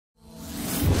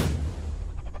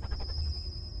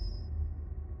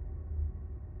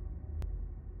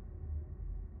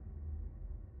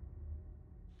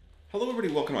Hello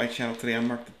everybody, welcome to my channel. Today I'm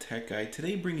Mark the Tech Guy.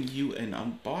 Today bringing you an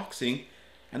unboxing,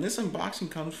 and this unboxing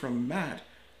comes from Matt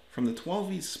from the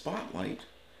 12Vspotlight.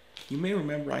 You may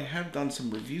remember I have done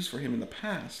some reviews for him in the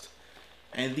past,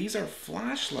 and these are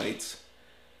flashlights,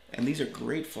 and these are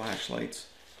great flashlights.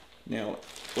 Now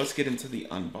let's get into the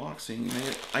unboxing.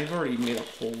 I've already made a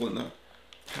hole in the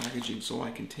packaging so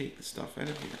I can take the stuff out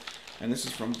of here, and this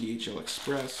is from DHL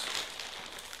Express.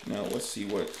 Now let's see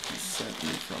what he sent me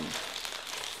from.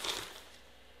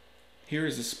 Here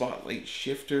is the spotlight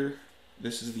shifter.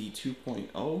 This is the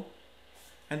 2.0,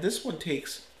 and this one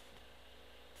takes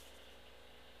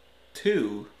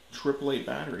two AAA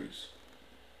batteries.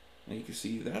 And you can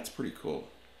see that's pretty cool.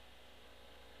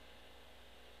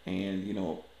 And you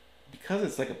know, because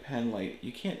it's like a pen light,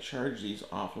 you can't charge these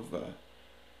off of a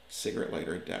cigarette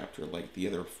lighter adapter like the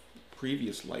other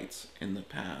previous lights in the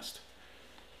past.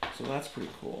 So that's pretty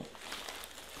cool.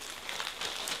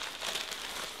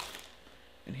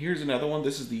 And here's another one.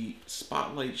 This is the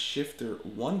Spotlight Shifter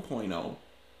 1.0.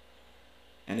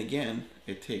 And again,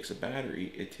 it takes a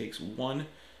battery. It takes one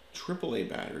AAA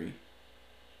battery.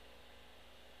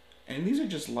 And these are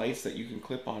just lights that you can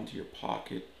clip onto your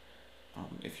pocket.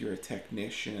 If you're a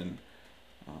technician,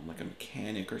 like a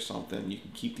mechanic or something, you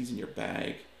can keep these in your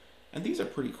bag. And these are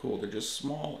pretty cool. They're just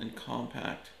small and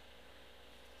compact.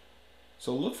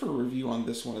 So look for a review on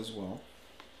this one as well.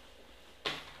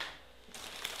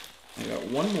 I got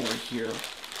one more here.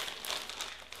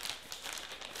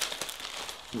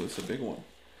 Ooh, it's a big one.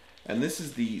 And this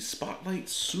is the Spotlight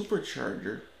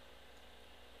Supercharger.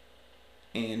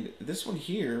 And this one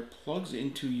here plugs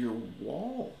into your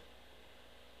wall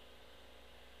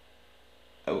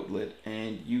outlet,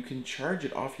 and you can charge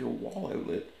it off your wall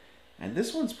outlet. And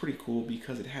this one's pretty cool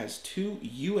because it has two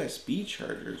USB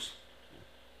chargers,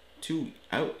 two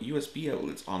USB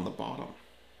outlets on the bottom.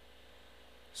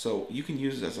 So you can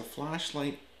use it as a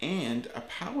flashlight and a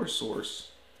power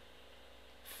source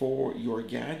for your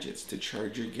gadgets, to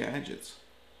charge your gadgets.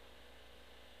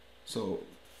 So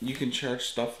you can charge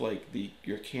stuff like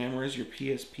your cameras, your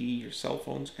PSP, your cell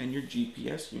phones, and your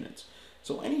GPS units.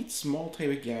 So any small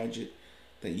type of gadget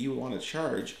that you want to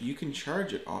charge, you can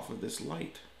charge it off of this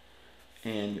light.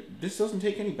 And this doesn't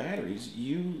take any batteries.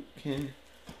 You can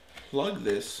plug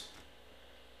this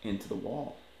into the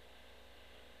wall.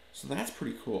 So that's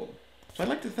pretty cool. So I'd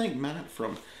like to thank Matt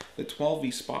from the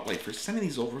 12Vspotlight for sending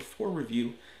these over for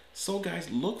review. So guys,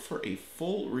 look for a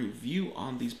full review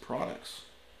on these products.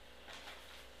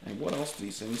 And what else did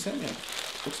he send? He sent me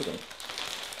looks like a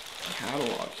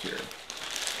catalog here.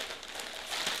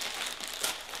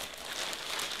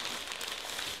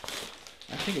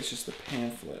 I think it's just a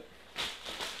pamphlet.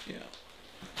 Yeah.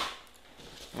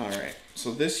 Alright,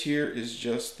 so this here is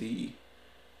just the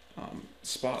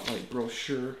Spotlight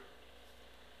brochure,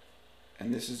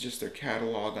 and this is just their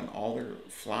catalog on all their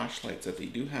flashlights that they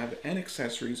do have and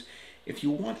accessories. If you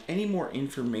want any more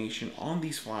information on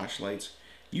these flashlights,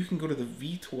 you can go to the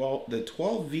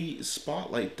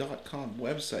 12vspotlight.com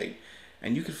website,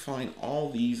 and you can find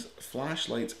all these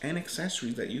flashlights and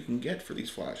accessories that you can get for these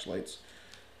flashlights.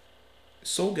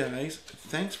 So guys,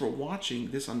 thanks for watching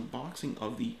this unboxing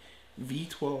of the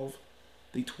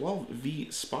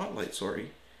 12Vspotlight,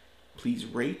 sorry. Please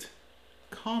rate,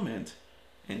 comment,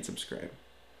 and subscribe.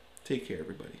 Take care,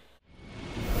 everybody.